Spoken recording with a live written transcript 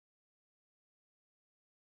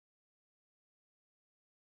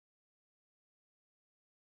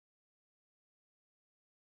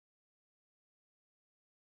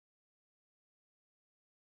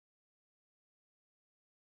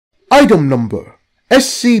Item Number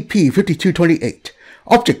SCP-5228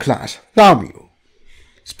 Object Class Thalmu.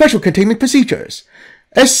 Special Containment Procedures.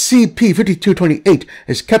 SCP-5228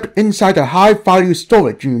 is kept inside a high-value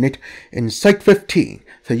storage unit in Site-15.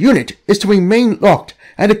 The unit is to remain locked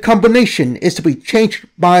and the combination is to be changed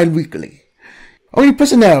bi-weekly. Only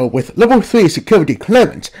personnel with Level 3 security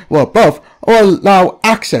clearance or above will allow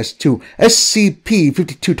access to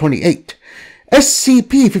SCP-5228.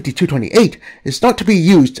 SCP-5228 is not to be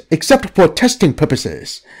used except for testing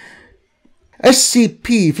purposes.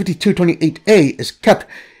 SCP-5228-A is kept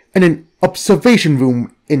in an observation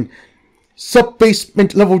room in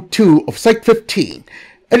Sub-Basement Level 2 of Site-15.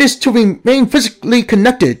 It is to remain physically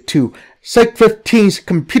connected to Site-15's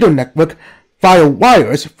computer network via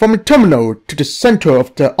wires from a terminal to the center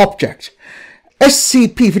of the object.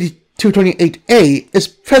 SCP-5228-A is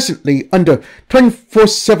presently under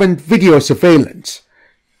 24/7 video surveillance.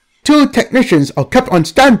 2 technicians are kept on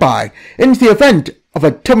standby in the event of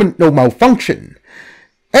a terminal malfunction.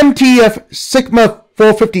 MTF Sigma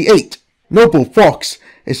 458 Noble Fox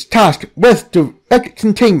is tasked with direct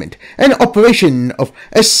containment and operation of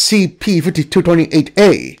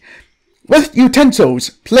SCP-5228-A, with utensils,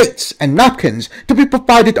 plates, and napkins to be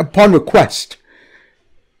provided upon request.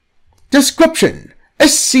 Description: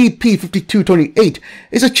 SCP-5228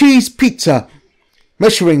 is a cheese pizza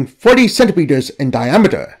measuring 40 centimeters in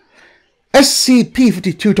diameter.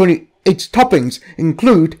 SCP-5228's toppings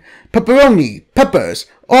include pepperoni, peppers,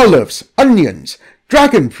 olives, onions,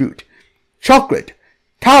 dragon fruit, chocolate,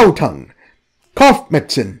 cow tongue, cough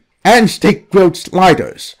medicine, and steak grilled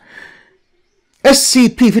sliders.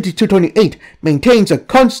 SCP-5228 maintains a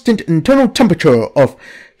constant internal temperature of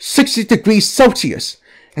 60 degrees Celsius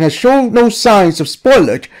and has shown no signs of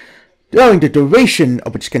spoilage during the duration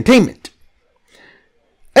of its containment.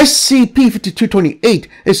 SCP-5228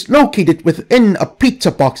 is located within a pizza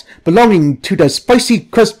box belonging to the Spicy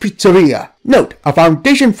Crust Pizzeria. Note: a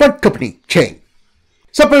Foundation Front Company chain.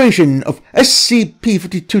 Separation of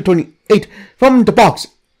SCP-5228 from the box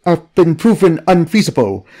have been proven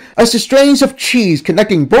unfeasible, as the strains of cheese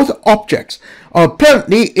connecting both objects are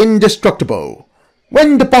apparently indestructible.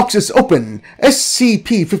 When the box is open,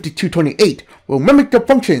 SCP-5228 will mimic the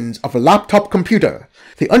functions of a laptop computer.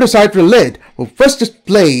 The underside of the lid will first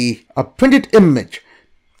display a printed image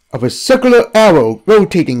of a circular arrow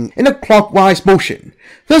rotating in a clockwise motion.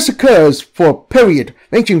 This occurs for a period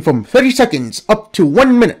ranging from 30 seconds up to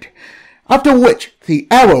 1 minute, after which the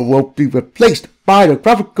arrow will be replaced by the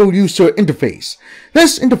graphical user interface.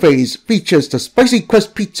 This interface features the Spicy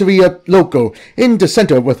Crust Pizzeria logo in the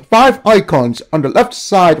center with 5 icons on the left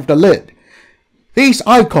side of the lid. These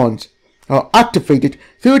icons are activated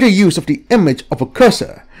through the use of the image of a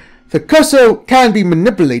cursor. The cursor can be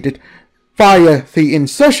manipulated via the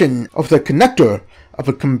insertion of the connector of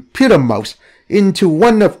a computer mouse into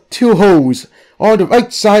one of 2 holes on the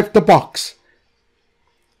right side of the box.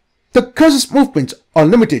 The cursor's movements are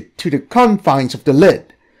limited to the confines of the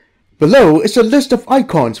lid. Below is a list of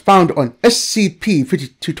icons found on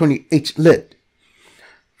SCP-5228's lid.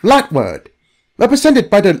 Flatword, represented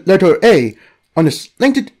by the letter A on a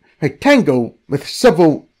slanted rectangle with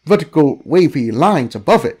several vertical wavy lines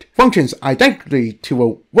above it, functions identically to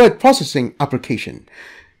a word processing application.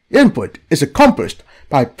 Input is accomplished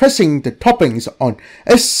by pressing the toppings on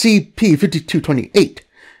SCP-5228.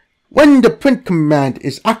 When the print command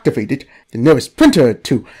is activated, the nearest printer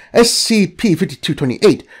to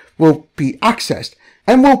SCP-5228 will be accessed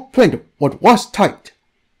and will print what was typed.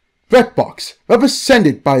 Breadbox,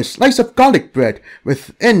 represented by a slice of garlic bread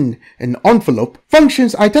within an envelope,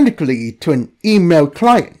 functions identically to an email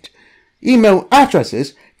client. Email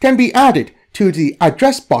addresses can be added to the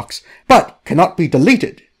address box but cannot be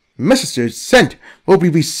deleted. Messages sent will be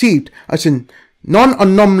received as a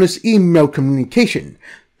non-anomalous email communication.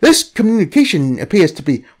 This communication appears to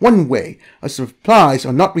be one-way, as the replies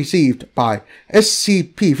are not received by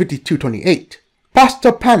SCP-5228.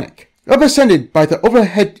 Pasta Panic, represented by the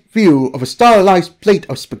overhead view of a stylized plate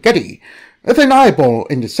of spaghetti with an eyeball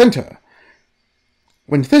in the center.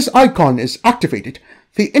 When this icon is activated,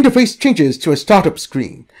 the interface changes to a startup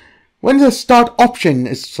screen. When the start option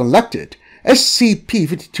is selected,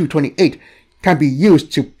 SCP-5228 can be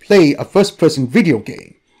used to play a first-person video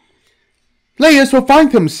game. Players will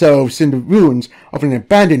find themselves in the ruins of an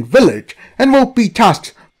abandoned village and will be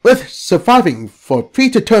tasked with surviving for a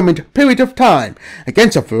predetermined period of time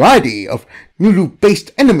against a variety of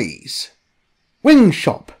Nulu-based enemies. Wing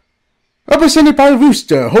Shop, represented by a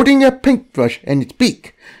rooster holding a paintbrush in its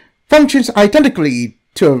beak, functions identically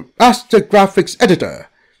to a raster graphics editor.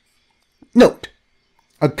 Note: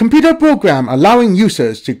 a computer program allowing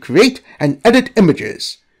users to create and edit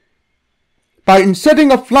images. By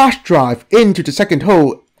inserting a flash drive into the second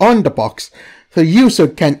hole on the box, the user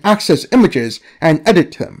can access images and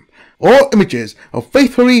edit them. All images are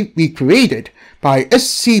faithfully recreated by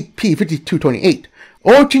SCP-5228.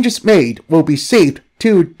 All changes made will be saved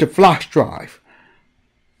to the flash drive.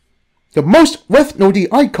 The most worth noting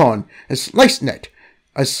icon is SliceNet,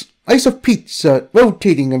 a slice of pizza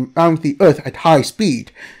rotating around the Earth at high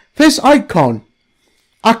speed. This icon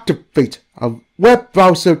activates a web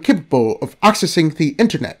browser capable of accessing the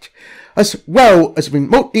internet, as well as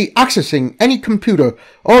remotely accessing any computer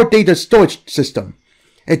or data storage system.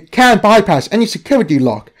 It can bypass any security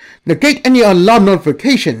lock, negate any alarm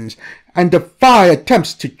notifications, and defy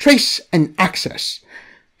attempts to trace and access.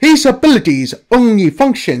 These abilities only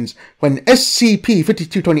functions when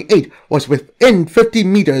SCP-5228 was within 50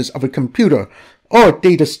 meters of a computer or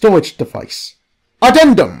data storage device.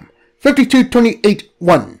 Addendum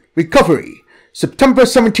 5228-1 Recovery September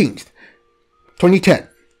 17th, 2010.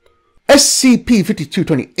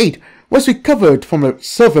 SCP-5228 was recovered from a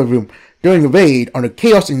server room during a raid on a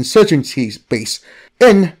Chaos Insurgency base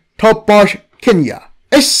in Toppings, Kenya.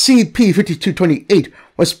 SCP-5228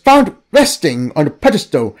 was found resting on a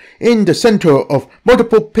pedestal in the center of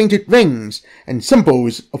multiple painted rings and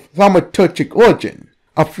symbols of thaumaturgic origin.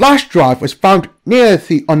 A flash drive was found near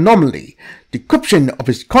the anomaly. Decryption of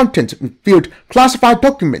its contents revealed classified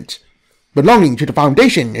documents belonging to the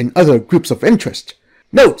Foundation and other groups of interest.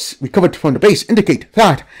 Notes recovered from the base indicate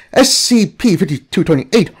that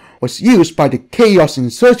SCP-5228 was used by the Chaos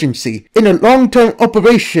Insurgency in a long-term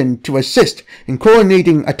operation to assist in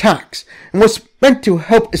coordinating attacks and was meant to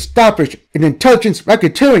help establish an intelligence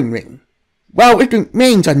racketeering ring. While it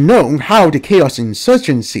remains unknown how the Chaos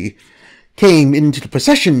Insurgency came into the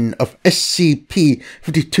possession of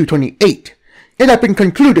SCP-5228, it had been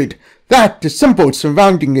concluded that the symbols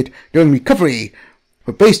surrounding it during recovery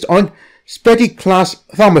were based on SCP-class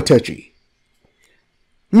thaumaturgy.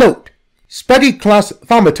 Note: SCP-class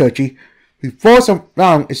thaumaturgy revolves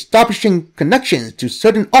around establishing connections to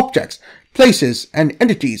certain objects, places, and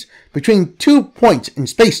entities between 2 points in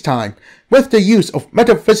space-time with the use of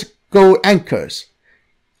metaphysical anchors.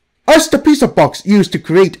 As the pizza box used to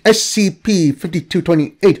create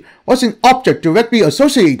SCP-5228 was an object directly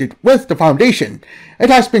associated with the Foundation, it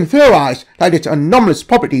has been theorized that its anomalous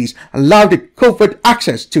properties allowed it covert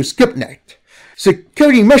access to SCPnet.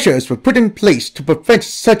 Security measures were put in place to prevent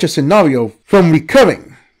such a scenario from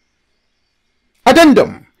recurring.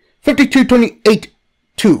 Addendum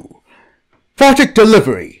 5228-2 Project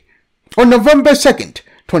Delivery. On November 2nd,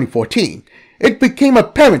 2014, it became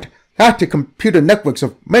apparent that the computer networks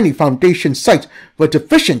of many Foundation sites were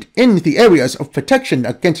deficient in the areas of protection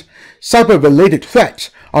against cyber-related threats,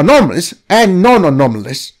 anomalous and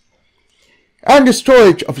non-anomalous, and the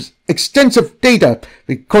storage of extensive data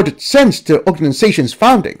recorded since the organization's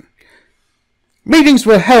founding. Meetings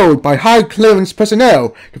were held by high-clearance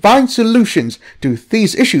personnel to find solutions to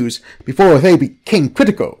these issues before they became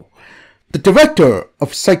critical. The director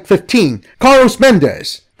of Site-15, Carlos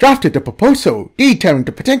Mendez, drafted a proposal detailing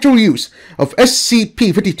the potential use of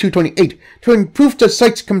SCP-5228 to improve the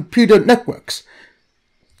site's computer networks.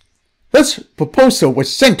 This proposal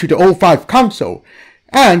was sent to the O5 Council,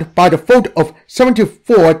 and by the vote of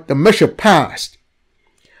 7-4 the measure passed.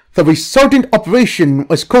 The resultant operation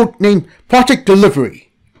was codenamed Project Delivery.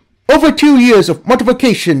 Over 2 years of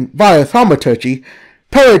modification via thaumaturgy,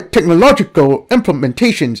 paired technological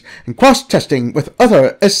implementations, and cross-testing with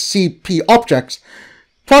other SCP objects,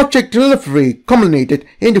 Project Delivery culminated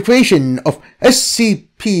in the creation of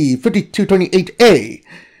SCP-5228-A.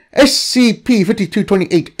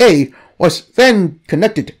 SCP-5228-A was then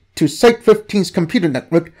connected to Site-15's computer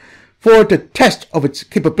network for the test of its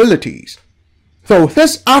capabilities. Though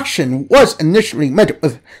this action was initially met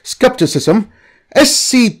with skepticism,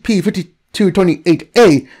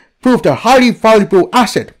 SCP-5228-A proved a highly valuable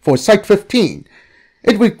asset for Site-15.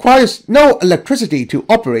 It requires no electricity to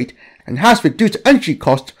operate and has reduced energy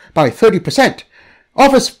costs by 30%,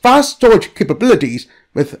 offers fast storage capabilities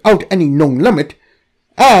without any known limit,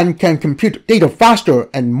 and can compute data faster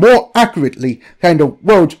and more accurately than the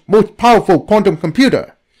world's most powerful quantum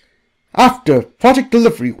computer. After Project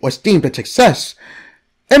Delivery was deemed a success,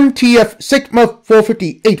 MTF Sigma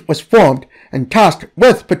 458 was formed and tasked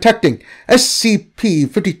with protecting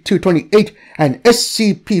SCP-5228 and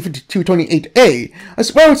SCP-5228-A,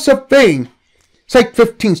 as well as surveying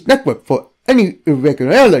Site-15's network for any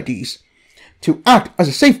irregularities, to act as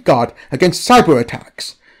a safeguard against cyber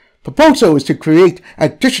attacks. Proposal is to create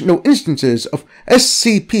additional instances of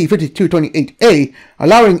SCP-5228-A,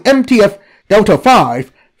 allowing MTF Delta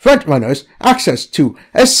 5 frontrunners access to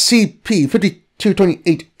SCP-5228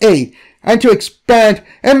 5228A and to expand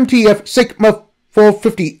MTF Sigma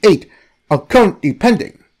 458 are currently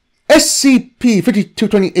pending.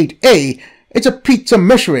 SCP-5228A is a pizza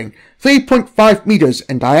measuring 3.5 meters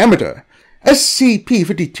in diameter.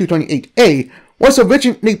 SCP-5228A was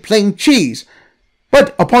originally plain cheese,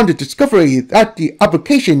 but upon the discovery that the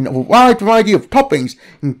application of a wide variety of toppings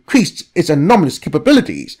increased its anomalous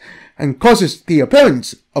capabilities and causes the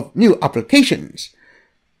appearance of new applications,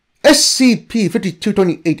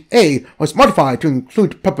 SCP-5228A was modified to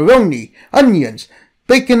include pepperoni, onions,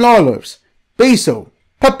 bacon olives, basil,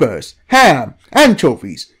 peppers, ham,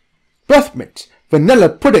 anchovies, breath mints, vanilla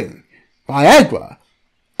pudding, Viagra,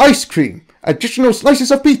 ice cream, additional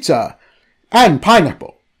slices of pizza, and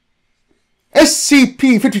pineapple.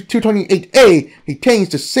 SCP-5228A retains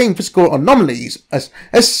the same physical anomalies as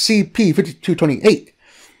SCP-5228,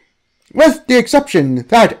 with the exception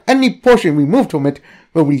that any portion removed from it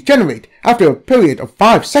will regenerate after a period of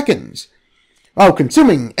 5 seconds. While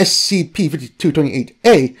consuming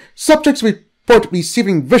SCP-5228A, subjects report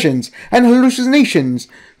receiving visions and hallucinations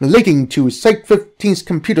relating to Site-15's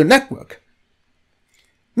computer network.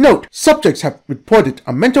 Note: subjects have reported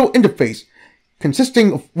a mental interface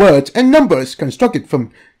consisting of words and numbers constructed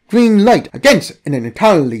from green light against an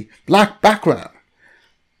entirely black background.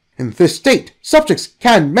 In this state, subjects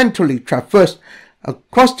can mentally traverse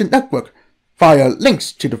across the network via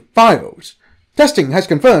links to the files. Testing has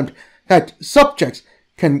confirmed that subjects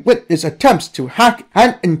can witness attempts to hack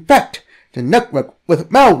and infect the network with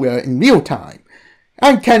malware in real time,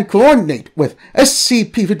 and can coordinate with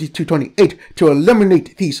SCP-5228 to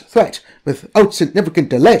eliminate these threats without significant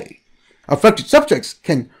delay. Affected subjects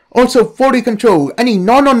can also fully control any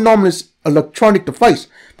non-anomalous electronic device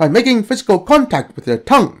by making physical contact with their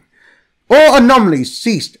tongue. All anomalies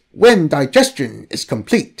cease when digestion is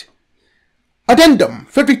complete. Addendum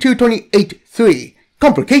 5228-3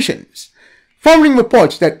 Complications. Following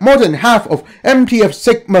reports that more than half of MTF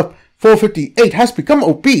Sigma 458 has become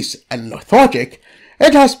obese and lethargic,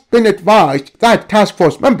 it has been advised that task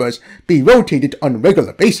force members be rotated on a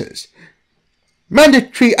regular basis.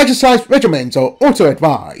 Mandatory exercise regimens are also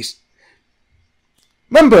advised.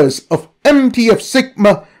 Members of MTF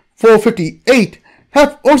Sigma 458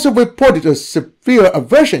 have also reported a severe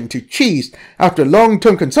aversion to cheese after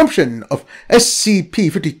long-term consumption of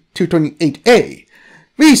SCP-5228A.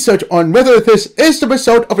 Research on whether this is the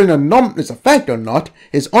result of an anomalous effect or not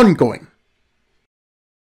is ongoing.